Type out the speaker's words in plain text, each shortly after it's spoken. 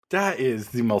That is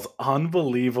the most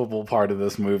unbelievable part of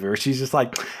this movie where she's just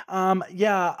like,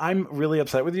 yeah, I'm really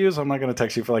upset with you, so I'm not going to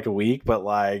text you for like a week, but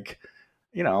like,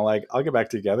 you know, like I'll get back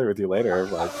together with you later.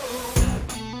 Like,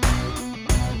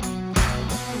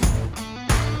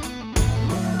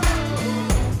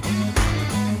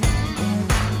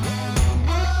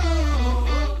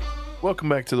 welcome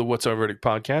back to the What's Our Verdict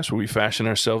podcast, where we fashion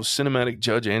ourselves cinematic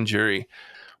judge and jury.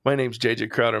 My name's JJ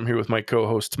Crowder. I'm here with my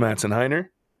co-hosts Mattson Heiner.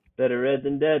 Better red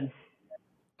than dead.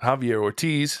 Javier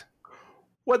Ortiz.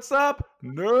 What's up,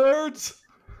 nerds?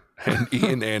 And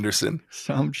Ian Anderson.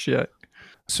 Some shit.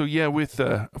 So yeah, with,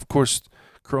 of course,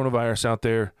 coronavirus out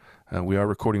there, we are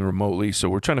recording remotely, so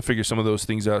we're trying to figure some of those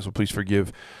things out, so please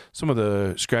forgive some of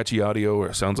the scratchy audio, or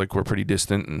it sounds like we're pretty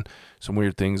distant, and some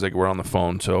weird things like we're on the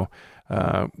phone, so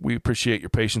we appreciate your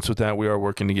patience with that. We are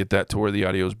working to get that to where the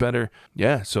audio is better.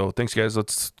 Yeah, so thanks, guys.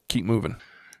 Let's keep moving.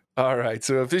 All right,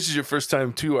 so if this is your first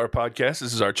time to our podcast,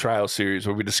 this is our trial series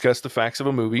where we discuss the facts of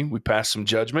a movie, we pass some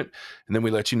judgment, and then we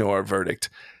let you know our verdict.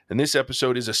 And this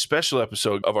episode is a special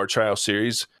episode of our trial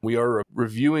series. We are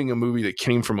reviewing a movie that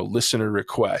came from a listener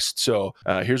request. So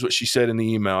here's what she said in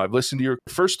the email. I've listened to your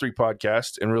first 3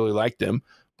 podcasts and really liked them,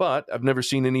 but I've never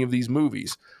seen any of these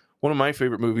movies. One of my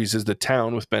favorite movies is The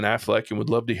Town with Ben Affleck, and would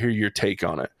love to hear your take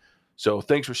on it. So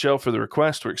thanks, Rochelle, for the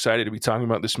request. We're excited to be talking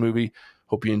about this movie.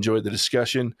 Hope you enjoyed the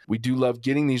discussion. We do love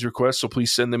getting these requests, so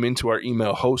please send them into our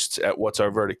email,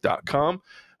 hosts@whatsourverdict.com,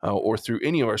 or through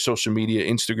any of our social media,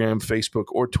 Instagram, Facebook,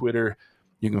 or Twitter.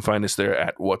 You can find us there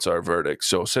at What's Our Verdict.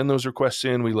 So send those requests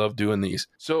in. We love doing these.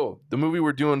 So the movie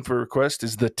we're doing for request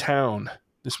is The Town.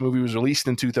 This movie was released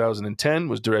in 2010,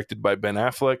 was directed by Ben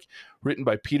Affleck, written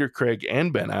by Peter Craig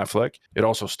and Ben Affleck. It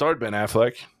also starred Ben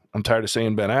Affleck. I'm tired of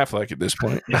saying Ben Affleck at this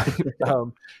point.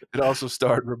 It also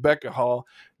starred Rebecca Hall,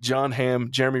 John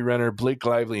Hamm, Jeremy Renner, Blake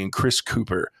Lively, and Chris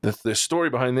Cooper. The story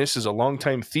behind this is a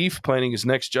longtime thief planning his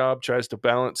next job, tries to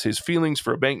balance his feelings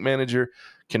for a bank manager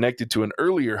connected to an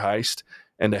earlier heist,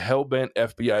 and a hell-bent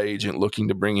FBI agent looking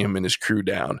to bring him and his crew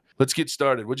down. Let's get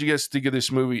started. What'd you guys think of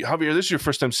this movie? Javier, this is your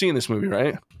first time seeing this movie,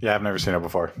 right? Yeah, I've never seen it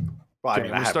before. Well, Okay,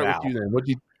 we'll start with you then.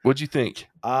 What'd you think?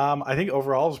 I think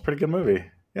overall it was a pretty good movie.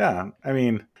 Yeah, I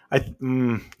mean,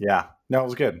 yeah, no, it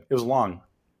was good. It was long,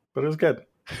 but it was good.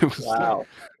 Wow.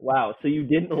 So you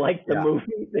didn't like the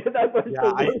movie? That was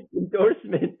the worst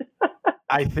endorsement.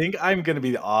 I think I'm going to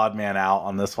be the odd man out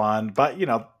on this one, but you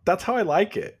know, that's how I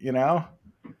like it. You know,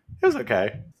 it was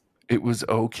okay. It was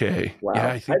okay. Wow. Yeah,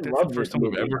 I think that's the first time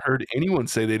I've ever heard anyone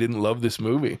say they didn't love this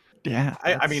movie. Yeah.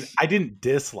 I mean, I didn't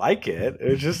dislike it.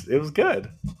 It was good.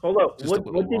 Hold on.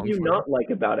 What did you not like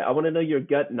about it? I want to know your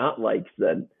gut not likes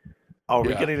then. Oh, are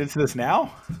we getting into this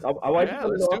now? Let's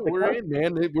do it. We're in,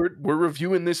 man. We're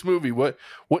reviewing this movie. What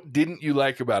didn't you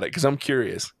like about it? Because I'm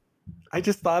curious. I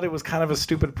just thought it was kind of a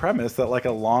stupid premise that like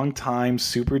a long-time,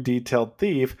 super detailed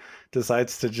thief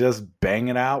decides to just bang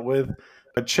it out with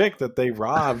a chick that they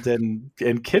robbed and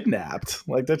kidnapped.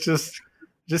 Like that just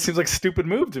seems like a stupid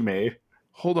move to me.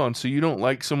 Hold on. So you don't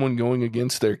like someone going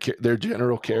against their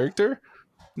general character?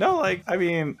 No, like I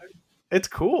mean, it's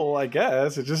cool, I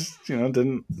guess. It just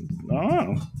didn't. I don't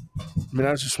know. I mean,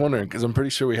 I was just wondering because I'm pretty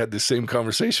sure we had the same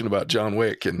conversation about John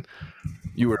Wick, and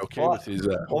you were okay with his.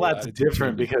 Well, that's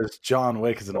different because John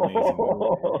Wick is an amazing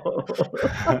movie.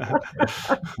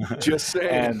 Just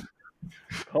saying.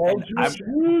 And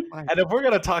if we're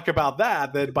going to talk about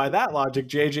that, then by that logic,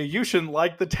 JJ, you shouldn't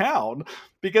like The Town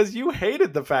because you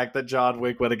hated the fact that John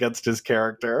Wick went against his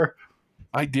character.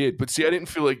 I did, but see, I didn't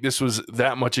feel like this was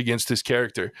that much against his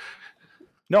character.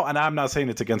 No, and I'm not saying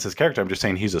it's against his character. I'm just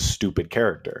saying he's a stupid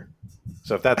character.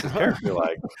 So if that's his character,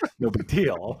 like, no big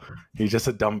deal. He's just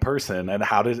a dumb person. And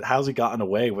how's he gotten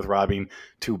away with robbing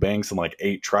 2 banks and like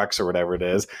 8 trucks or whatever it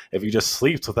is if he just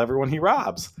sleeps with everyone he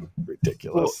robs?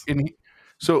 Ridiculous. Well,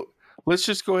 so let's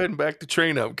just go ahead and back the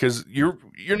train up because you're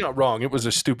not wrong. It was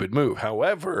a stupid move.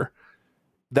 However,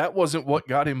 that wasn't what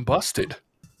got him busted.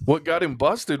 What got him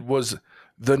busted was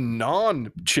the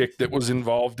non-chick that was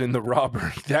involved in the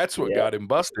robbery. That's what got him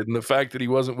busted. And the fact that he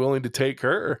wasn't willing to take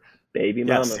her. Baby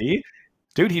mama. See?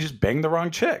 Dude, he just banged the wrong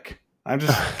chick.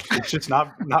 It's just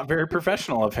not very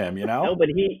professional of him, you know? No, but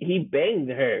he banged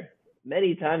her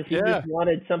many times. He just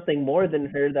wanted something more than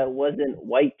her that wasn't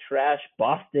white trash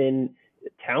Boston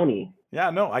townie. Yeah,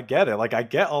 no, I get it. Like, I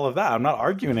get all of that. I'm not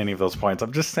arguing any of those points.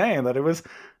 I'm just saying that it was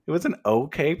an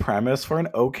okay premise for an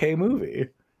okay movie.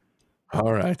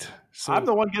 All right. So I'm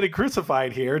the one getting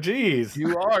crucified here. Jeez.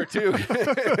 You are, too.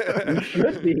 You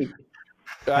should be.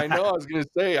 I know. I was going to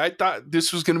say, I thought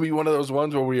this was going to be one of those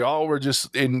ones where we all were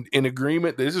just in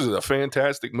agreement. This is a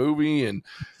fantastic movie and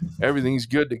everything's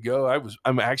good to go.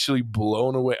 I'm actually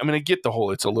blown away. I mean, I get the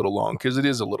whole it's a little long because it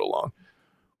is a little long,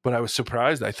 but I was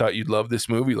surprised. I thought you'd love this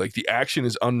movie. Like the action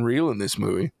is unreal in this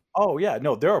movie. Oh yeah,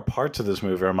 no, there are parts of this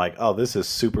movie where I'm like, oh, this is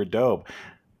super dope.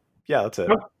 Yeah, that's it.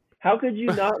 How could you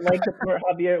not like the part,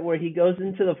 Javier, where he goes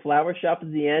into the flower shop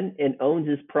at the end and owns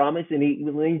his promise, and he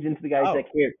leans into the guy, he's like,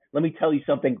 here, let me tell you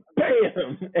something,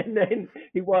 bam! And then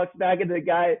he walks back into the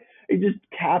guy, he just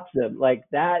caps him. Like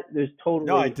that, there's totally...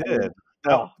 No, I did.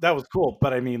 That was cool.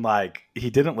 But I mean, like, he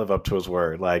didn't live up to his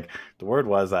word. Like, the word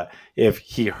was that if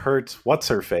he hurts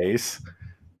What's-Her-Face,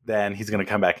 then he's going to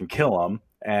come back and kill him.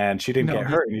 And she didn't get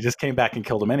hurt, and he just came back and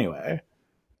killed him anyway.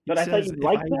 But I thought you'd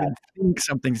like that. I think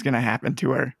something's going to happen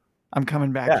to her. I'm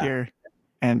coming back here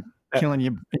and killing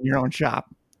you in your own shop.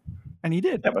 And he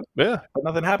did. But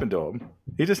nothing happened to him.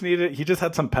 He just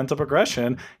had some pent up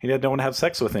aggression. He had no one to have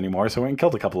sex with anymore, so he went and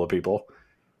killed a couple of people.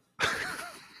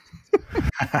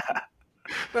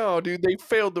 No, dude, they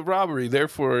failed the robbery.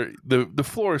 Therefore, the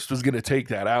florist was going to take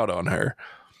that out on her.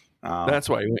 That's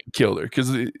why he went and killed her.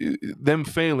 Because them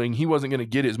failing, he wasn't going to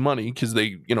get his money because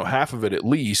they, half of it at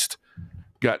least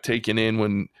got taken in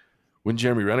when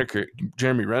Jeremy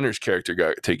Renner's character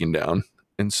got taken down.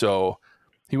 And so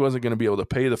he wasn't going to be able to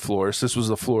pay the florist. This was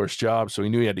the florist's job, so he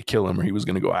knew he had to kill him or he was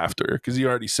going to go after her because he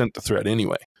already sent the threat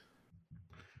anyway.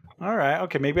 All right.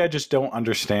 Okay. Maybe I just don't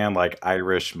understand like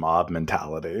Irish mob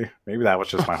mentality. Maybe that was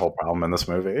just my whole problem in this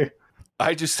movie.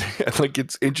 I just like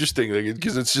it's interesting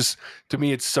because it's just, to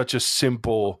me, it's such a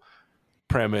simple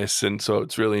premise. And so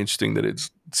it's really interesting that it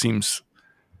seems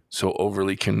so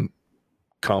overly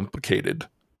complicated.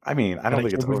 I mean, I don't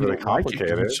think it's overly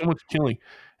complicated. So much killing.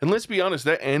 And let's be honest,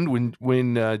 that end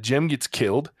when Jem gets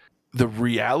killed, the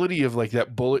reality of like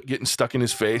that bullet getting stuck in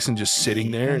his face and just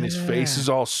sitting there and his face is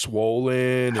all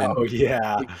swollen. And,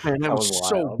 man, that was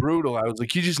so brutal. I was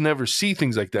like, you just never see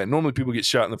things like that. Normally people get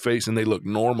shot in the face and they look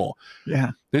normal.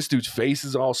 Yeah. This dude's face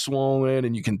is all swollen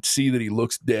and you can see that he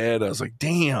looks dead. I was like,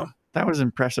 damn. That was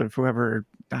impressive. Whoever,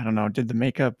 I don't know, did the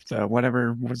makeup,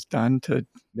 whatever was done to...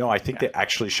 No, I think they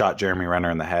actually shot Jeremy Renner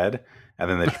in the head and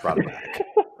then they just brought it back.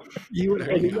 He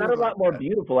got a lot more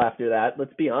beautiful after that.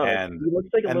 Let's be honest. And he looks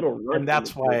like a little. And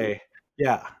that's why,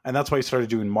 and that's why he started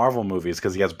doing Marvel movies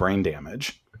because he has brain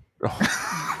damage.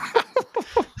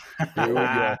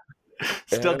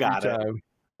 Still got it. All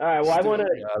right. Well,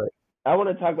 I want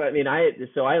to talk about. I mean, this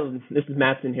is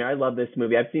Mattson here. I love this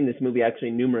movie. I've seen this movie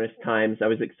actually numerous times. I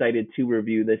was excited to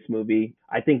review this movie.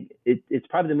 I think it's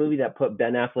probably the movie that put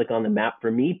Ben Affleck on the map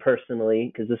for me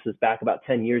personally, because this was back about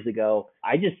 10 years ago.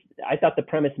 I thought the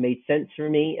premise made sense for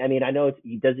me. I mean, I know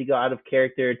does he go out of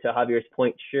character to Javier's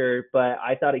point? Sure, but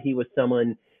I thought he was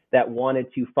someone that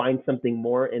wanted to find something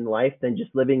more in life than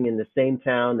just living in the same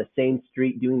town, the same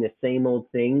street, doing the same old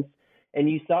things. And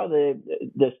you saw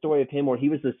the story of him where he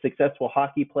was a successful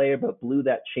hockey player, but blew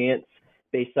that chance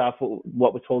based off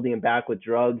what was holding him back with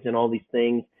drugs and all these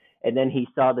things. And then he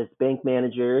saw this bank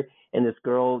manager and this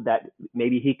girl that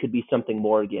maybe he could be something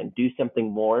more again, do something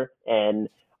more. And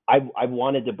I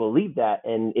wanted to believe that.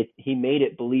 And he made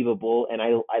it believable. And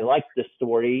I liked the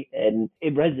story and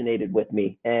it resonated with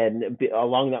me. And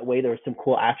along that way, there were some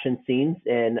cool action scenes.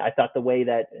 And I thought the way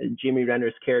that Jeremy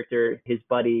Renner's character, his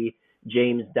buddy,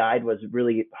 James died was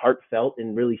really heartfelt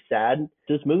and really sad.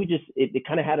 This movie just, it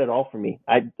kind of had it all for me.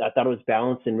 I thought it was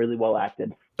balanced and really well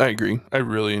acted. I agree. I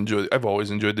really enjoyed it. I've always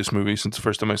enjoyed this movie since the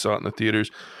first time I saw it in the theaters.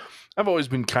 I've always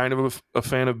been kind of a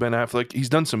fan of Ben Affleck. He's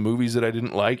done some movies that I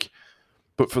didn't like,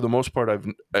 but for the most part,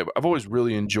 I've always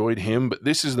really enjoyed him. But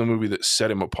this is the movie that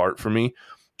set him apart for me.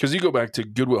 Because you go back to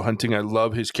Good Will Hunting, I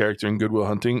love his character in Good Will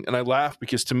Hunting. And I laugh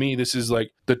because to me, this is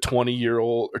like the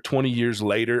 20-year-old or 20 years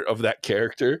later of that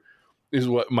character. Is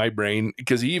what my brain,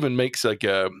 because he even makes like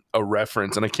a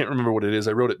reference, and I can't remember what it is.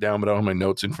 I wrote it down, but I don't have my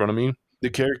notes in front of me. The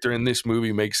character in this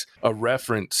movie makes a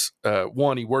reference.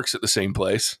 One, he works at the same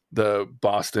place, the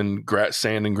Boston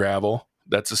Sand and Gravel.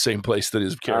 That's the same place that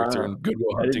his character in Good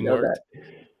Will Hunting worked.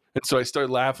 And so I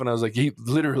started laughing. I was like, he's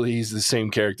the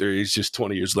same character. He's just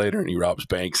 20 years later, and he robs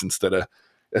banks instead of.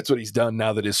 That's what he's done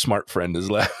now that his smart friend has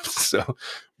left. So,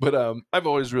 but I've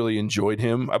always really enjoyed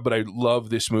him. But I love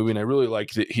this movie, and I really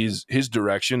like his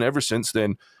direction. Ever since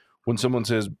then, when someone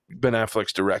says Ben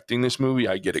Affleck's directing this movie,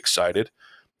 I get excited.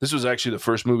 This was actually the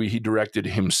first movie he directed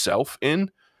himself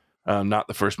in. Not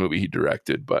the first movie he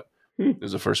directed, but it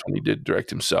was the first one he did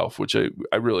direct himself, which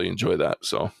I really enjoy that.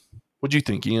 So, what'd you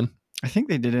think, Ian? I think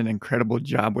they did an incredible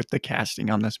job with the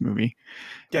casting on this movie.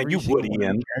 Yeah, you would,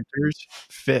 Ian. Characters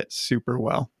fit super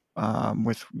well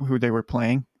with who they were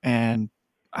playing, and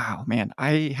Oh man,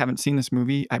 I haven't seen this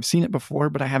movie. I've seen it before,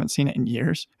 but I haven't seen it in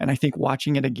years. And I think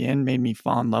watching it again made me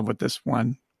fall in love with this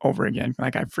one over again.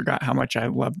 Like I forgot how much I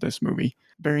loved this movie.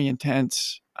 Very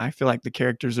intense. I feel like the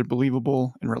characters are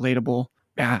believable and relatable.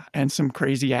 Yeah, and some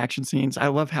crazy action scenes. I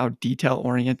love how detail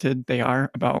oriented they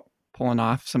are about pulling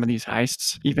off some of these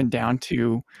heists, even down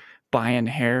to buying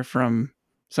hair from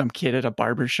some kid at a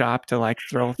barber shop to like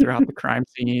throw throughout the crime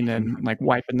scene and like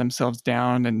wiping themselves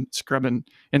down and scrubbing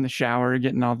in the shower,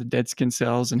 getting all the dead skin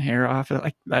cells and hair off.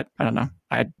 Like that. I don't know.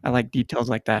 I like details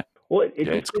like that. Well, it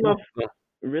just came off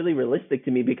really realistic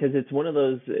to me because it's one of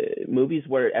those movies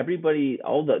where everybody,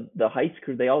 all the heist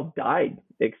crew, they all died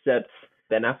except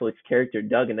Ben Affleck's character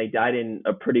Doug, and they died in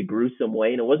a pretty gruesome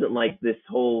way. And it wasn't like this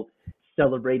whole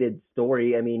celebrated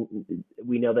story. I mean,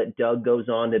 we know that Doug goes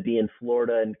on to be in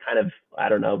Florida and kind of, I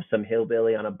don't know, some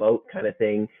hillbilly on a boat kind of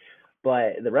thing.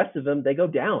 But the rest of them, they go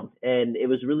down. And it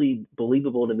was really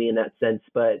believable to me in that sense.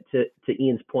 But to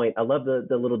Ian's point, I love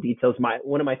the little details.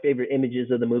 One of my favorite images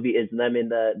of the movie is them in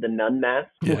the nun mask.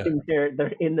 Yeah. When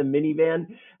they're in the minivan.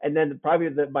 And then probably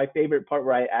my favorite part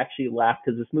where I actually laughed,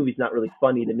 because this movie's not really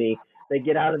funny to me. They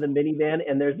get out of the minivan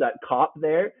and there's that cop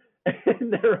there.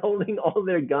 And they're holding all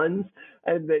their guns,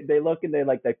 and they look and they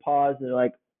pause and they're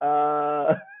like,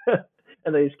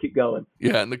 and they just keep going.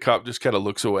 Yeah, and the cop just kind of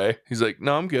looks away. He's like,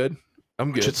 "No, I'm good.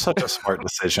 I'm good." It's such a smart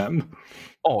decision.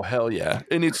 Oh, hell yeah.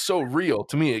 And it's so real.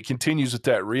 To me, it continues with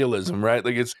that realism, right?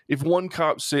 Like, it's if one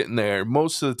cop's sitting there,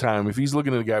 most of the time, if he's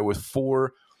looking at a guy with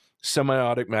 4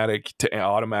 semi-automatic to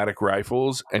automatic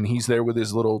rifles, and he's there with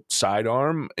his little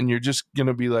sidearm, and you're just going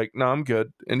to be like, "No, I'm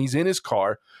good." And he's in his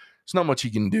car. There's not much he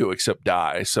can do except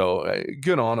die. So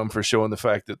good on him for showing the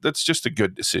fact that that's just a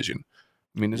good decision.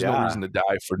 I mean, there's no reason to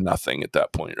die for nothing at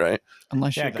that point, right?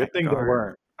 Unless good thing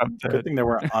there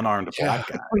weren't unarmed black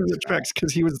guys. One of the trucks,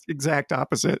 because he was the exact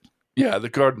opposite. Yeah, the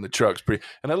guard in the truck's pretty.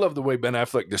 And I love the way Ben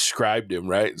Affleck described him,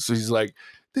 right? So he's like,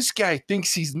 this guy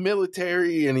thinks he's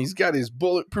military, and he's got his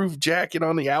bulletproof jacket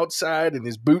on the outside and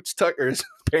his boots tucked, or his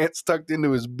pants tucked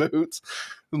into his boots.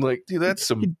 I'm like, dude, that's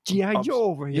some G.I. Joe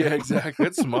over here. Yeah, exactly.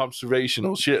 That's some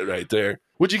observational shit right there.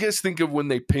 What'd you guys think of when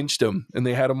they pinched him and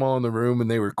they had him all in the room and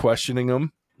they were questioning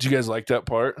him? Did you guys like that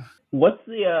part? What's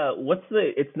the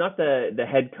it's not the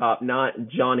head cop, not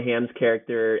John Hamm's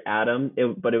character Adam,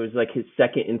 but it was like his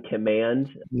second in command,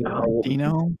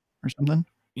 Dino or something.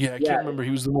 Yeah, I can't remember.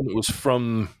 He was the one that was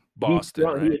from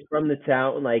Boston. He was from the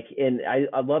town, and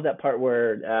I love that part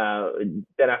where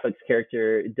Ben Affleck's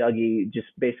character Dougie just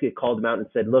basically called him out and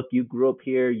said, "Look, you grew up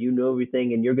here, you know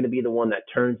everything, and you're going to be the one that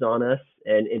turns on us."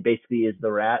 And it basically is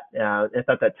the rat. I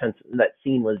thought that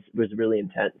scene was really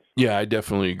intense. Yeah, I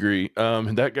definitely agree.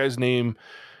 That guy's name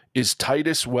is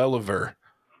Titus Welliver.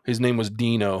 His name was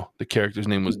Dino. The character's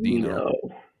name was Dino.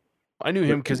 I knew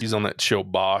him because he's on that show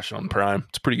Bosch on Prime.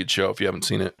 It's a pretty good show if you haven't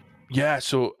seen it. Yeah,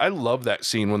 so I love that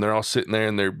scene when they're all sitting there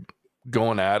and they're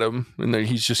going at him, and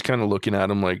he's just kind of looking at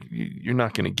him like, "You're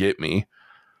not going to get me."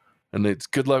 And it's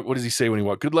good luck. What does he say when he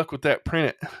walks? "Good luck with that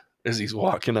print," as he's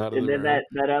walking out of the room. And then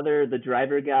the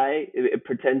driver guy, it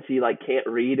pretends he can't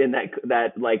read, and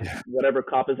that whatever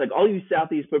cop is like, "All you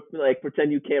Southies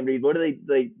pretend you can't read. What do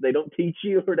they don't teach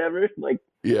you or whatever?"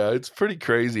 Yeah, it's pretty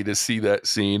crazy to see that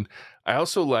scene. I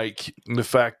also like the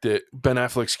fact that Ben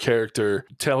Affleck's character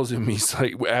tells him, he's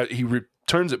like,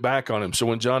 turns it back on him. So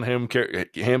when John Hamm's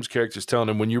character is telling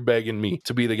him, "When you're begging me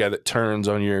to be the guy that turns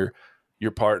on your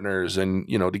partners and,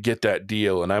 to get that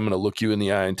deal, and I'm going to look you in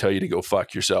the eye and tell you to go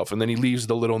fuck yourself." And then he leaves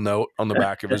the little note on the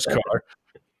back of his car.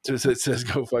 It says,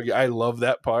 "Go fuck you." I love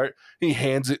that part. He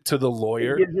hands it to the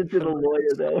lawyer. He gives it to the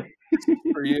lawyer, though.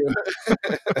 For you.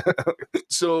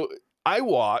 So I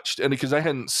watched, and because I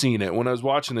hadn't seen it, when I was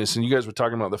watching this, and you guys were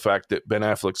talking about the fact that Ben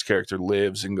Affleck's character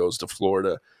lives and goes to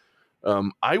Florida,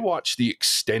 I watched the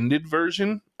extended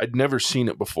version. I'd never seen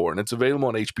it before, and it's available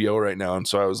on HBO right now. And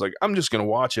so I was like, I'm just going to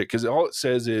watch it because all it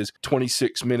says is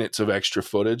 26 minutes of extra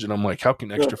footage. And I'm like, how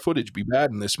can extra footage be bad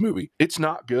in this movie? It's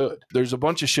not good. There's a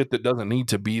bunch of shit that doesn't need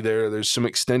to be there. There's some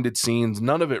extended scenes.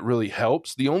 None of it really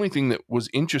helps. The only thing that was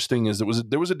interesting is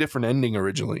there was a different ending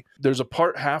originally. There's a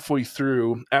part halfway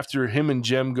through after him and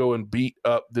Jem go and beat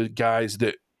up the guys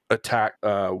that attack,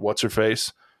 what's her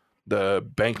face? The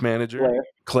bank manager,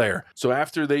 Claire. So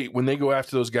when they go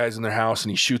after those guys in their house and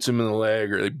he shoots him in the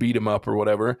leg or they beat him up or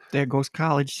whatever. There goes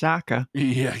college soccer.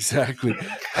 Yeah, exactly.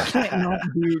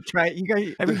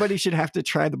 Everybody should have to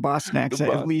try the Boston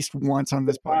accent at least once on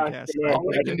this podcast. All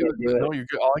I can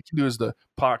do is the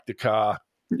park the car.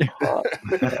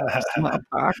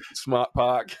 Smart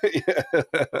park. Yeah.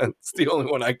 It's the only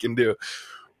one I can do.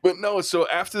 But no, so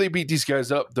after they beat these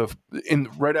guys up,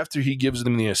 right after he gives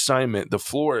them the assignment, the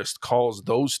florist calls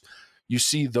those you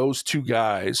see those two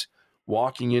guys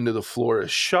walking into the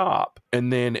florist shop.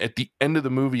 And then at the end of the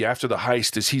movie, after the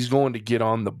heist, as he's going to get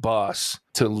on the bus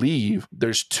to leave,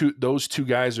 those two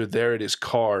guys are there at his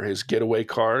car, his getaway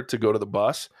car, to go to the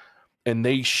bus, and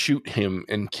they shoot him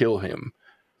and kill him.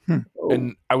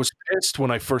 And I was pissed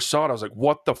when I first saw it. I was like,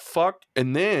 what the fuck?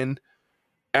 And then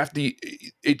after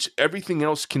everything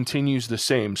else continues the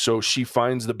same. So she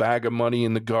finds the bag of money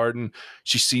in the garden.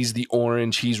 She sees the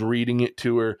orange. He's reading it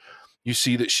to her. You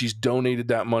see that she's donated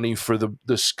that money for the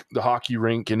hockey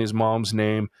rink in his mom's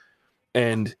name.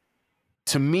 And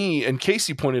to me, and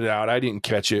Casey pointed it out, I didn't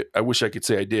catch it. I wish I could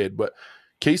say I did, but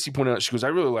Casey pointed out, she goes, I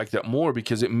really like that more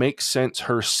because it makes sense,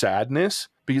 her sadness.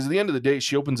 Because at the end of the day,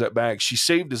 she opens that bag. She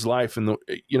saved his life in the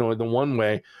one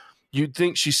way. You'd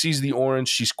think she sees the orange.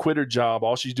 She's quit her job.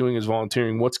 All she's doing is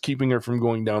volunteering. What's keeping her from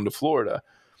going down to Florida?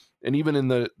 And even in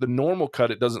the normal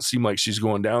cut, it doesn't seem like she's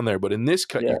going down there. But in this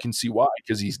cut, you can see why,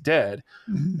 because he's dead.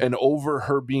 Mm-hmm. And over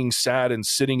her being sad and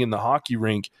sitting in the hockey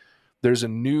rink, there's a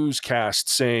newscast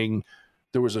saying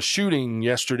there was a shooting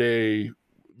yesterday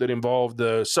that involved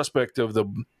the suspect of the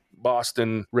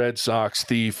Boston Red Sox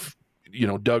thief,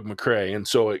 Doug McRae. And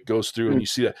so it goes through and you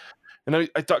see that. And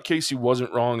I thought Casey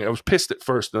wasn't wrong. I was pissed at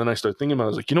first. And then I started thinking about it. I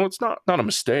was like, it's not a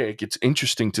mistake. It's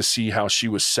interesting to see how she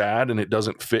was sad and it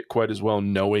doesn't fit quite as well,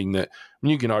 knowing that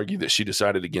you can argue that she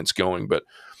decided against going. But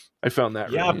I found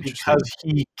that really interesting. Because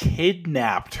he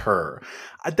kidnapped her.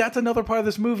 That's another part of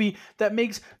this movie that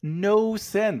makes no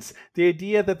sense. The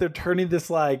idea that they're turning this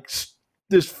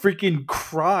freaking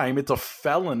crime, it's a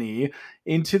felony,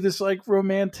 into this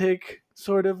romantic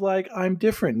sort of I'm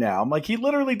different now. I'm like, he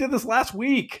literally did this last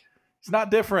week. It's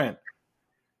not different.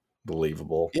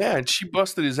 Believable. Yeah, and she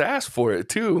busted his ass for it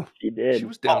too. She did. She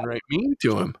was downright mean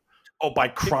to him. Oh, by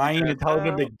crying and telling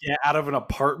him to get out of an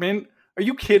apartment? Are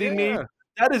you kidding me?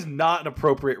 That is not an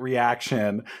appropriate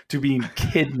reaction to being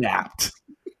kidnapped.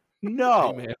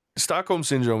 No. Hey, man. Stockholm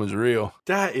Syndrome is real.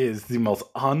 That is the most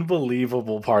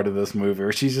unbelievable part of this movie,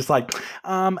 where she's just like,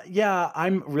 yeah,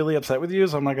 I'm really upset with you,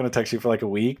 so I'm not going to text you for a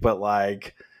week, but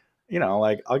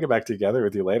I'll get back together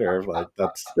with you later. But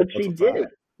she did.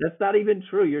 That's not even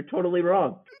true. You're totally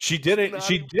wrong. She did it.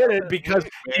 She did it because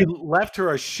he left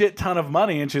her a shit ton of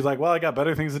money, and she's like, "Well, I got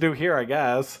better things to do here, I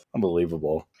guess."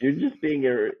 Unbelievable. You're just being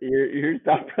your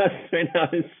thought process right now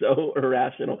is so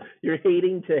irrational. You're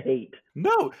hating to hate.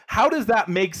 No, how does that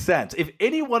make sense? If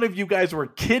any one of you guys were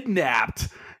kidnapped,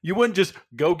 you wouldn't just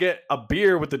go get a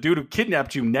beer with the dude who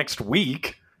kidnapped you next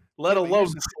week. Let alone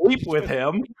sleep with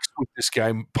him. With this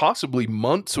guy, possibly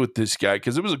months with this guy,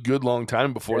 because it was a good long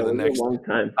time before the next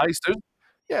heist.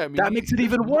 Yeah, that makes it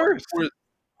even worse.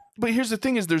 But here's the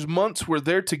thing: is there's months where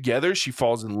they're together. She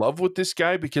falls in love with this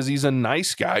guy because he's a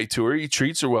nice guy to her. He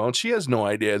treats her well, and she has no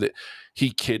idea that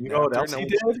he kidnapped her. What else he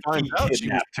did? He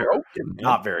kidnapped her. Broken,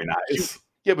 not very nice.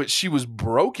 But she was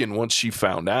broken once she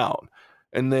found out.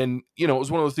 And then, it was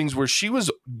one of those things where she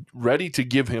was ready to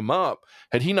give him up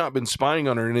had he not been spying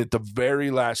on her. And at the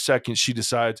very last second, she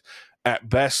decides at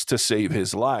best to save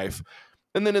his life.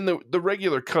 And then in the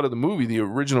regular cut of the movie, the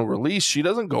original release, she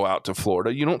doesn't go out to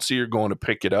Florida. You don't see her going to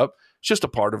pick it up. It's just a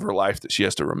part of her life that she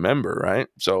has to remember, right?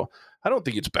 So I don't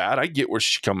think it's bad. I get where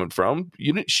she's coming from.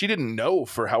 She didn't know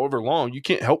for however long. You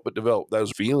can't help but develop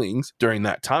those feelings during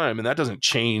that time. And that doesn't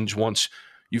change once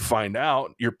you find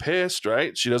out. You're pissed,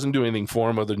 right? She doesn't do anything for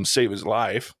him other than save his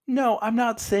life. No, I'm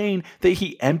not saying that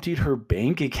he emptied her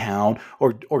bank account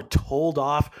or told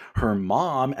off her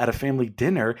mom at a family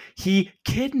dinner. He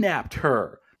kidnapped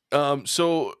her.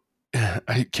 So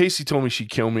Casey told me she'd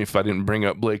kill me if I didn't bring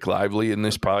up Blake Lively in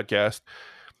this podcast.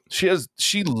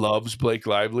 She loves Blake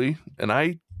Lively, and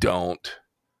I don't.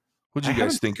 What'd you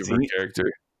guys think of her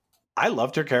character? I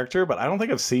loved her character, but I don't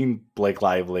think I've seen Blake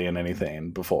Lively in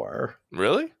anything before.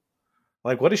 Really?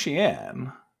 What is she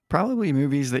in? Probably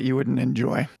movies that you wouldn't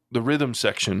enjoy. The Rhythm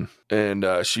Section, and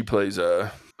she plays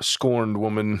a scorned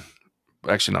woman.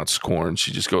 Actually, not scorned.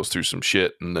 She just goes through some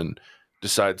shit and then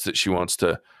decides that she wants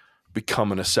to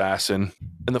become an assassin.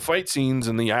 And the fight scenes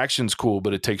and the action's cool,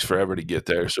 but it takes forever to get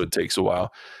there, so it takes a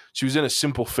while. She was in A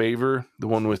Simple Favor, the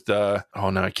one with, now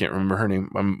I can't remember her name.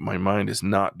 My mind is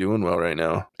not doing well right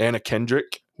now. Anna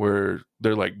Kendrick, where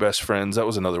they're like best friends. That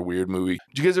was another weird movie.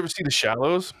 Did you guys ever see The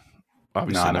Shallows?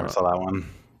 Obviously, no, I never saw that one.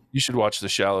 You should watch The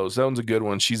Shallows. That one's a good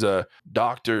one. She's a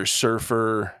doctor,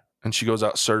 surfer, and she goes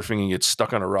out surfing and gets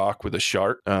stuck on a rock with a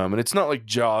shark. And it's not like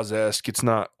Jaws-esque. It's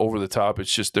not over the top.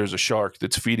 It's just there's a shark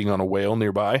that's feeding on a whale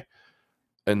nearby.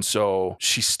 And so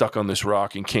she's stuck on this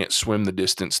rock and can't swim the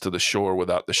distance to the shore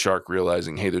without the shark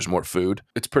realizing, hey, there's more food.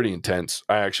 It's pretty intense.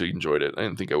 I actually enjoyed it. I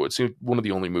didn't think I would. It's one of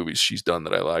the only movies she's done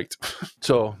that I liked.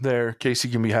 So there, Casey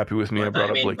can be happy with me. I brought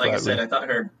up Blake like Lively. I said, I thought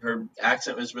her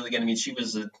accent was really good. I mean, she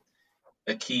was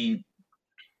a key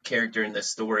character in this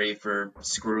story for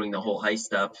screwing the whole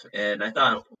heist up, and I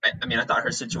thought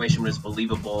her situation was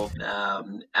believable.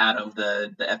 Adam,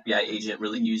 the FBI agent,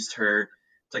 really used her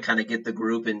to kind of get the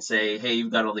group and say, hey,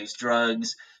 you've got all these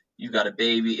drugs, you've got a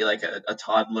baby, like a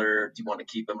toddler, do you want to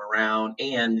keep him around?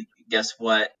 And guess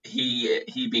what,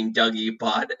 he being Dougie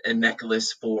bought a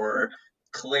necklace for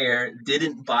Claire,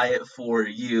 didn't buy it for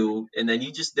you. And then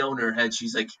you just know in her head,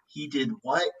 she's like, he did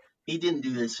what? He didn't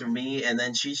do this for me. And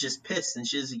then she's just pissed, and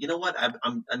she's like, you know what,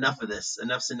 I'm enough of this,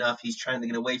 enough's enough. He's trying to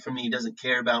get away from me, he doesn't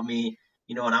care about me,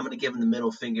 you know what, I'm going to give him the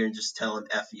middle finger and just tell him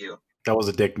F you. That was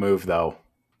a dick move, though.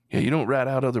 Yeah, you don't rat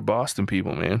out other Boston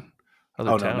people, man.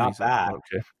 No, not that.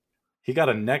 Okay. He got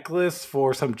a necklace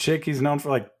for some chick he's known for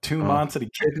like 2 months that he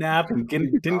kidnapped and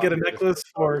didn't get a necklace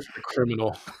for a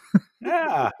criminal.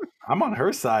 Yeah, I'm on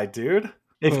her side, dude.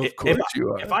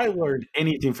 If I learned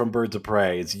anything from Birds of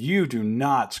Prey, it's you do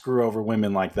not screw over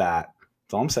women like that.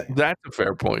 That's all I'm saying. That's a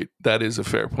fair point. That is a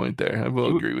fair point there. I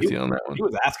will agree with you on that one. He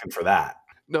was asking for that.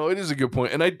 No, it is a good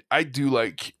point. And I do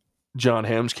like John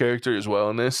Hamm's character as well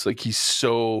in this. Like, he's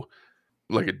so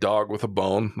like a dog with a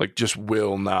bone, like just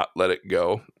will not let it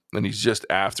go. And he's just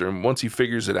after him. Once he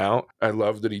figures it out, I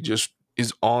love that he just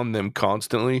is on them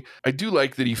constantly. I do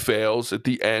like that he fails at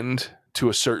the end to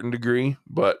a certain degree,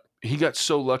 but he got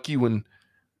so lucky when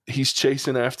he's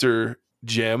chasing after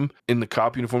Jem in the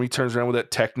cop uniform. He turns around with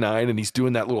that Tech 9 and he's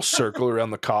doing that little circle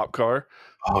around the cop car.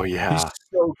 Oh, yeah. He's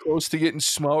so close to getting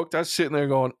smoked. I was sitting there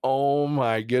going, oh,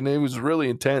 my goodness. It was really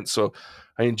intense. So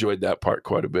I enjoyed that part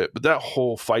quite a bit. But that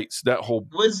whole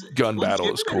gun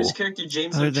battle is cool. Was character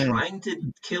James trying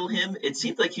to kill him? It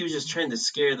seemed like he was just trying to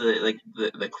scare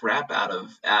the crap out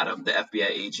of Adam, the FBI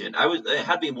agent. It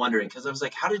had me wondering, because I was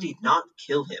like, how did he not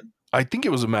kill him? I think it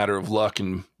was a matter of luck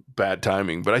and bad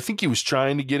timing. But I think he was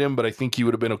trying to get him, but I think he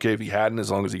would have been okay if he hadn't,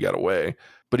 as long as he got away.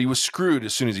 But he was screwed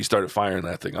as soon as he started firing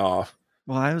that thing off.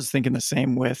 Well, I was thinking the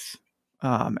same with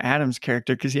Adam's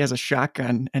character, because he has a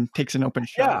shotgun and takes an open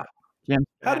shot. Yeah.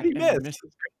 How did he miss?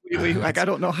 Like, I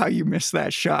don't know how you missed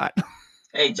that shot.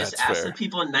 Hey, just ask the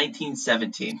people in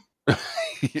 1917.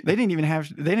 They didn't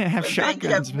have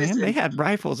shotguns, man. They had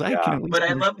rifles. I can at least. But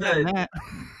I love that.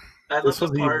 I love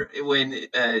the part when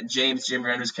Jim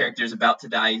Renner's character is about to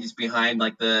die. He's behind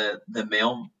like the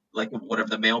mail, like whatever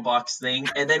the mailbox thing,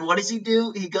 and then what does he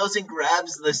do? He goes and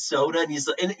grabs the soda,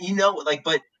 and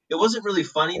but it wasn't really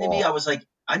funny to me. I was like,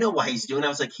 I know why he's doing it. I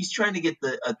was like, he's trying to get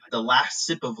the last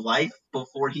sip of life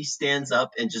before he stands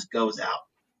up and just goes out.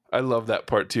 I love that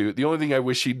part too. The only thing I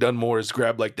wish he'd done more is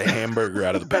grab like the hamburger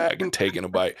out of the bag and taken a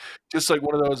bite. Just like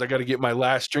one of those, I got to get my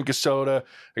last drink of soda.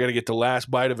 I got to get the last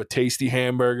bite of a tasty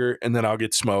hamburger, and then I'll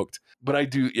get smoked. But I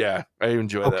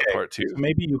enjoy that part too. So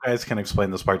maybe you guys can explain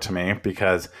this part to me,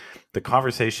 because the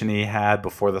conversation he had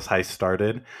before this heist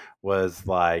started was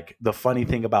like, the funny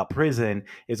thing about prison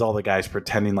is all the guys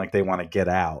pretending like they want to get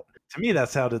out. To me,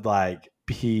 that sounded like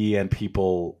he and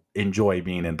people enjoy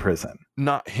being in prison.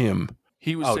 Not him.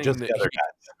 He was saying just that the other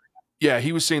guys. Yeah,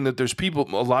 he was saying that there's a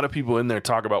lot of people in there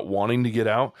talk about wanting to get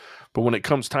out, but when it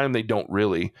comes time, they don't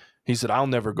really. He said, I'll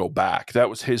never go back.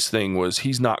 That was his thing, was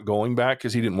he's not going back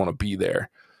because he didn't want to be there.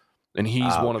 And he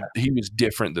was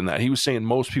different than that. He was saying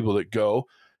most people that go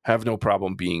have no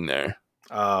problem being there.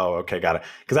 Oh, okay, got it.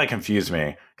 Because that confused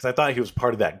me. Because I thought he was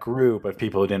part of that group of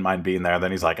people who didn't mind being there.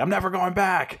 Then he's like, I'm never going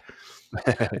back.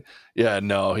 Yeah,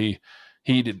 no, he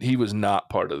was not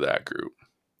part of that group.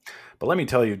 But let me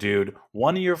tell you, dude,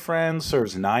 one of your friends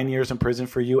serves 9 years in prison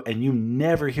for you, and you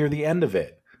never hear the end of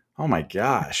it. Oh my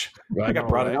gosh. I got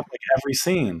brought it up like every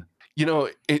scene. You know,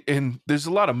 and there's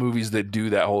a lot of movies that do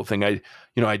that whole thing. I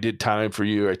did Time for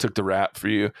You. I took the rap for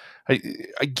you. I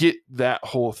get that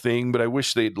whole thing, but I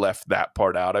wish they'd left that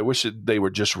part out. I wish they were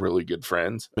just really good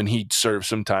friends and he'd served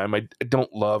some time. I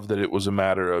don't love that it was a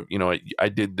matter of, I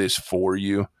did this for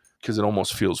you, because it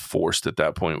almost feels forced at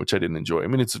that point, which I didn't enjoy. I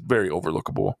mean, it's very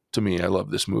overlookable to me. I love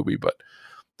this movie, but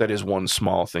that is one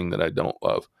small thing that I don't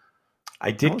love. I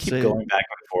did keep going back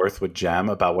and forth with Jem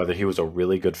about whether he was a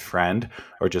really good friend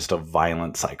or just a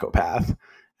violent psychopath.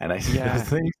 And I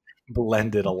think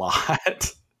blended a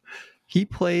lot. He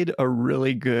played a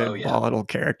really good volatile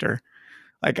character.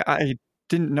 Like, I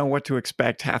didn't know what to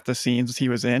expect half the scenes he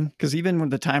was in, because even when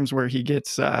the times where he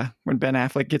gets when Ben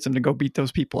Affleck gets him to go beat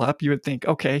those people up, you would think,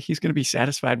 okay, he's going to be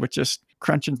satisfied with just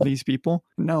crunching these people.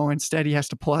 No, instead he has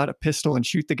to pull out a pistol and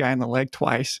shoot the guy in the leg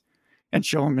twice. and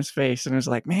show him his face. And it was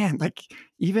like, man, like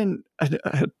even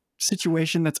a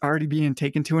situation that's already being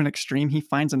taken to an extreme, he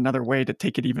finds another way to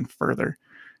take it even further.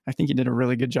 I think he did a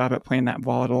really good job at playing that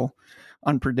volatile,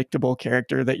 unpredictable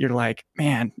character that you're like,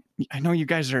 man, I know you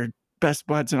guys are best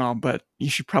buds and all, but you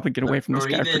should probably get away from this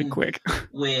guy pretty quick.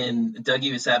 When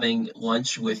Dougie was having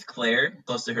lunch with Claire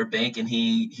close to her bank, and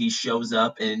he shows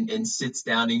up and sits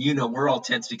down, and we're all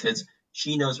tense because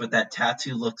she knows what that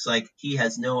tattoo looks like. He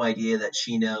has no idea that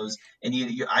she knows. And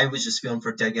I was just feeling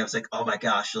for Dougie. I was like, oh my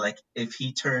gosh, like if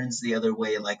he turns the other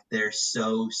way, like they're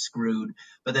so screwed.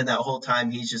 But then that whole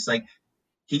time he's just like,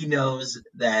 he knows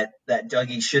that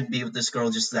Dougie shouldn't be with this girl,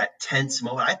 just that tense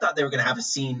moment. I thought they were going to have a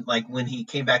scene like when he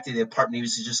came back to the apartment, he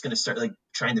was just going to start like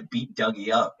trying to beat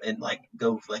Dougie up and like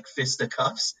go like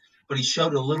fisticuffs. But he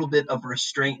showed a little bit of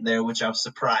restraint there, which I was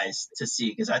surprised to see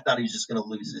because I thought he was just going to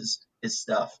lose his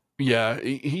stuff. Yeah,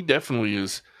 he definitely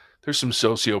is. There's some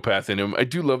sociopath in him. I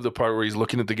do love the part where he's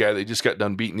looking at the guy that just got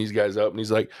done beating these guys up, and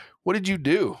he's like, "What did you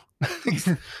do?" he's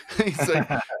like,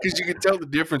 because you can tell the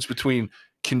difference between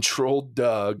controlled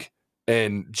Doug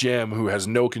and Jem, who has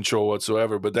no control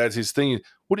whatsoever. But that's his thing.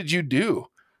 What did you do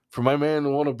for my man to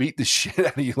want to beat the shit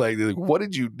out of you? Like, what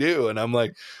did you do? And I'm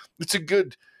like, it's a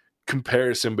good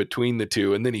comparison between the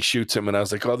two. And then he shoots him, and I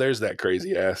was like, oh, there's that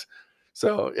crazy ass.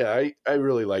 So yeah, I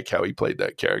really like how he played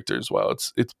that character as well.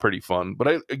 It's pretty fun. But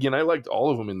I liked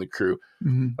all of them in the crew.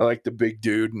 Mm-hmm. I like the big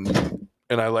dude,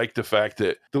 and I like the fact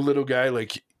that the little guy,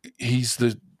 like he's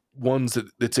the ones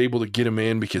that's able to get him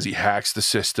in because he hacks the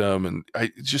system, and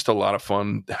it's just a lot of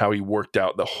fun how he worked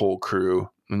out the whole crew.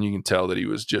 And you can tell that he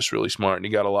was just really smart, and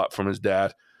he got a lot from his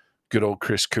dad, good old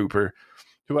Chris Cooper,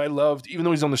 who I loved, even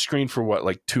though he's on the screen for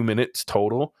like 2 minutes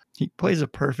total. He plays a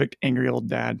perfect angry old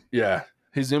dad. Yeah.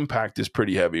 His impact is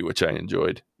pretty heavy, which I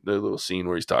enjoyed. The little scene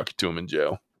where he's talking to him in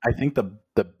jail. I think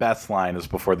the best line is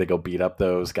before they go beat up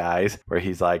those guys, where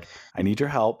he's like, I need your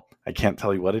help. I can't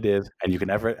tell you what it is, and you can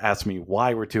never ask me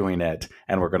why we're doing it,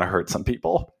 and we're going to hurt some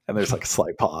people. And there's like a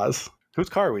slight pause. Whose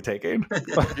car are we taking?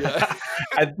 Yeah.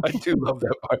 I do love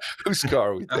that part. Whose car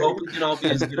are we taking? I hope we can all be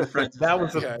as good friends. That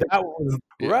was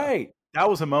right. That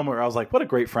was a moment where I was like, what a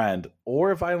great friend,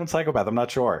 or a violent psychopath. I'm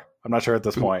not sure at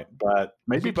this point, but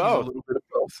maybe both. A little bit of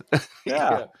both.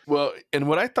 Yeah. Well, and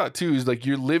what I thought too is like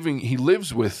he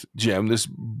lives with Jem, this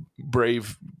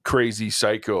brave, crazy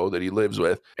psycho that he lives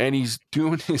with, and he's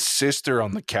doing his sister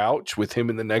on the couch with him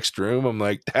in the next room. I'm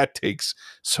like, that takes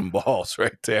some balls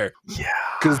right there. Yeah.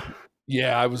 Because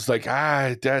I was like,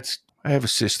 I have a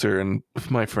sister, and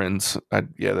with my friends,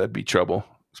 that'd be trouble.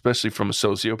 Especially from a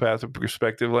sociopath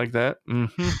perspective like that.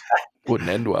 Mm-hmm. Wouldn't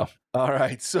end well. All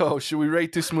right, so should we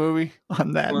rate this movie?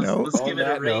 On that note. Let's give it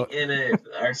a rate in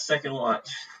our second watch.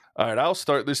 All right, I'll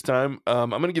start this time.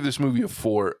 I'm going to give this movie a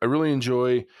 4. I really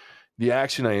enjoy the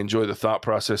action. I enjoy the thought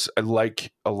process. I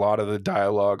like a lot of the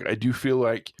dialogue. I do feel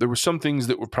like there were some things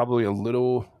that were probably a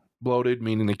little bloated,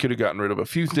 meaning they could have gotten rid of a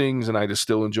few things, and I just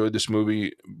still enjoyed this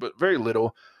movie, but very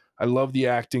little. I love the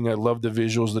acting. I love the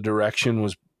visuals. The direction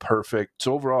was perfect.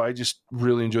 So overall, I just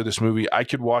really enjoyed this movie. I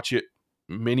could watch it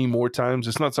many more times.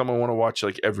 It's not something I want to watch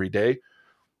like every day,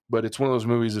 but it's one of those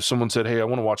movies. If someone said, hey, I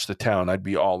want to watch The Town, I'd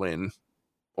be all in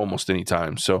almost any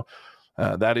time. So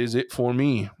that is it for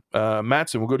me.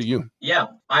 Mattson, we'll go to you. Yeah,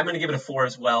 I'm going to give it a 4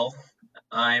 as well.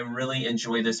 I really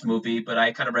enjoy this movie, but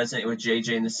I kind of resonate with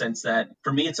JJ in the sense that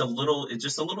for me, it's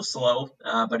just a little slow,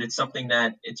 but it's something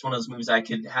that it's one of those movies I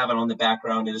could have it on the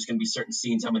background, and there's going to be certain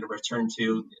scenes I'm going to return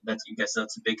to. I guess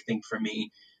that's a big thing for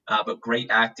me. But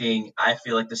great acting. I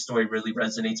feel like the story really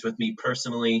resonates with me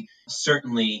personally.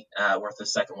 Certainly worth a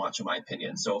second watch, in my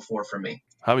opinion. So a 4 for me.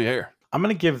 Javier. I'm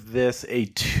going to give this a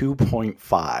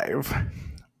 2.5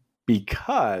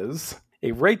 because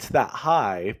it rates that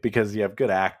high because you have good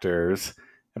actors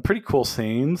and pretty cool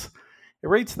scenes. It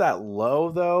rates that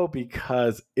low, though,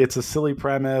 because it's a silly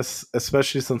premise,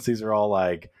 especially since these are all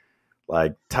like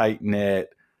tight-knit,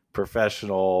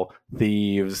 professional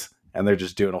thieves, and they're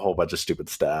just doing a whole bunch of stupid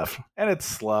stuff. And it's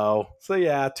slow. So,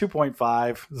 yeah,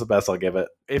 2.5 is the best I'll give it.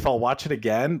 If I'll watch it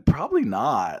again, probably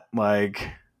not. Like,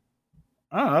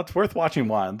 I don't know. It's worth watching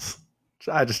once.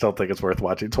 I just don't think it's worth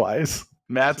watching twice.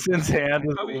 Mattson's hand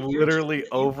is literally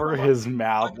over his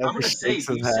mouth. I'm going to say, you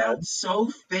sound so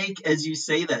fake as you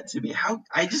say that to me.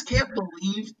 I just can't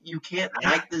believe you can't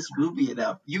like this movie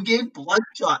enough. You gave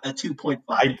Bloodshot a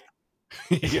 2.5.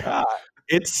 Yeah,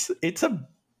 it's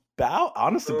about,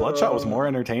 honestly, Bloodshot was more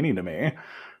entertaining to me.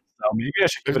 So maybe I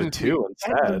should give it a 2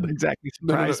 instead. Exactly.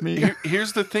 Surprised me.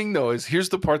 Here's the thing, though, here's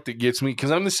the part that gets me,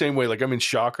 because I'm the same way. Like, I'm in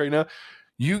shock right now.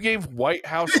 You gave White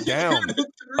House Down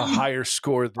a higher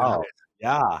score than it.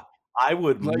 Yeah, I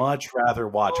would much rather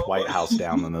watch White House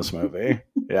Down than this movie.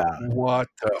 Yeah. What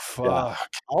the fuck?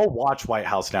 I'll watch White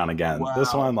House Down again. Wow.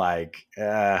 This one, like,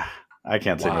 I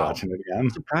can't see me Wow. watching it again.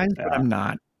 Surprised, but I'm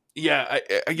not. Yeah,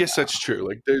 I guess that's true.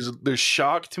 Like, there's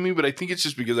shock to me, but I think it's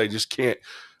just because I just can't.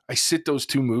 I sit those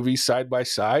two movies side by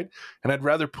side, and I'd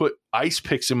rather put ice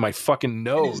picks in my fucking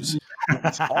nose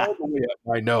all the way up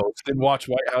my nose than watch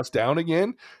White House Down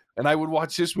again. And I would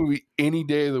watch this movie any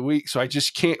day of the week. So I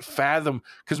just can't fathom,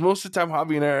 because most of the time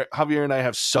Javier and I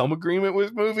have some agreement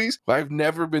with movies, but I've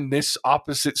never been this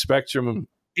opposite spectrum.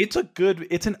 It's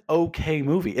an okay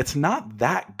movie. It's not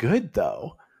that good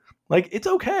though. Like, it's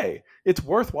okay. It's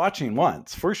worth watching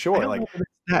once for sure. Like,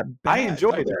 I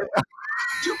enjoyed it.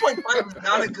 2.5 is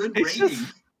not a good It's rating.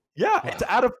 just- Yeah, it's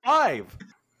out of 5.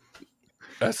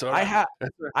 That's all right.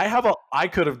 I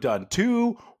could have done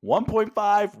 2,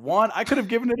 1.5, 1. I could have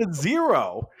given it a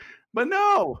 0, but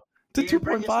no, it's a Ian,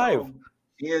 bring us 2.5. home.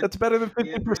 Ian, That's better than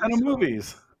Ian, 50% bring of us home.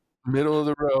 movies. Middle of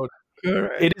the road.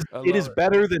 It I is love it.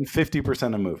 better than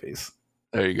 50% of movies,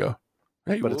 There you go.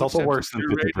 Hey, but we'll it's also accept worse than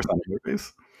your 50% rating. of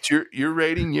movies. It's your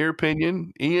rating, your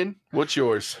opinion. Ian, what's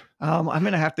yours? I'm going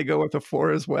to have to go with a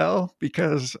 4 as well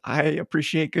because I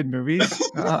appreciate good movies.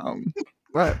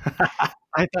 But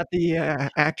I thought the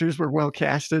actors were well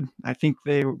casted. I think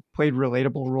they played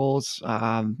relatable roles.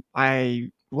 I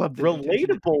love the intention.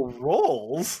 Relatable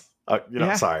roles.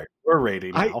 Yeah. Sorry, we're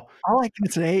rating now. All I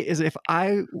can say is if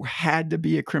I had to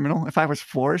be a criminal, if I was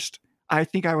forced, I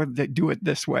think I would do it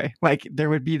this way. Like, there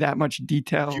would be that much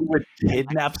detail. You would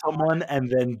kidnap someone and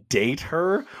then date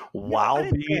her while I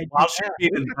didn't say I'd do she's that.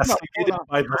 being We're talking about investigated pulling off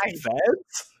by the the knife.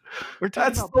 feds. We're talking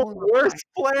That's about the pulling off the worst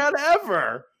plan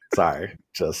ever. Sorry,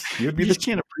 you'd be You just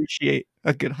can't appreciate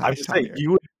a good I heist. would say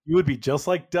Javier. you would be just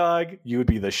like Doug. You would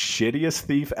be the shittiest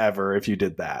thief ever if you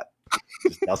did that.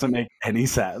 Just doesn't make any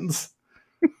sense.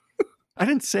 I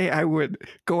didn't say I would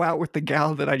go out with the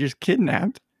gal that I just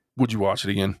kidnapped. Would you watch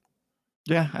it again?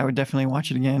 Yeah, I would definitely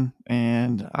watch it again.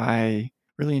 And I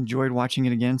really enjoyed watching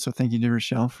it again. So thank you to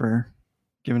Rochelle for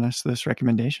giving us this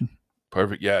recommendation.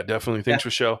 Perfect. Yeah, definitely. Thanks,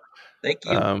 Rochelle. Thank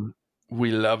you.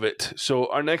 We love it.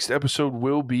 So our next episode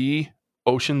will be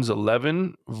Ocean's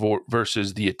 11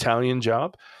 versus The Italian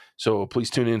Job. So please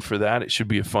tune in for that. It should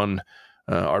be a fun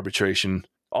arbitration.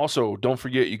 Also, don't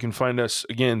forget, you can find us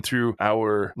again through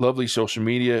our lovely social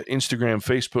media, Instagram,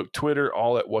 Facebook, Twitter,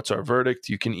 all at What's Our Verdict.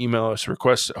 You can email us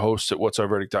requests at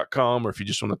hosts@whatsourverdict.com, or if you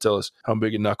just want to tell us how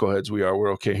big of knuckleheads we are,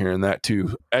 we're okay hearing that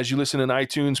too. As you listen in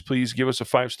iTunes, please give us a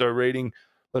 5-star rating.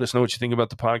 Let us know what you think about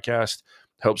the podcast.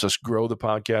 Helps us grow the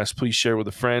podcast. Please share with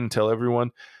a friend. Tell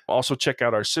everyone. Also, check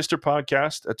out our sister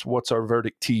podcast. That's What's Our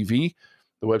Verdict TV.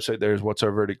 The website there is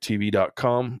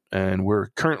whatsourverdicttv.com. And we're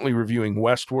currently reviewing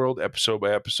Westworld episode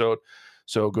by episode.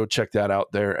 So go check that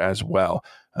out there as well.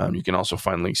 You can also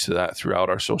find links to that throughout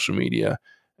our social media.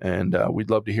 And we'd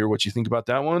love to hear what you think about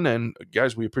that one. And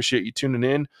guys, we appreciate you tuning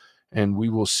in. And we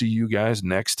will see you guys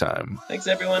next time. Thanks,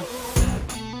 everyone.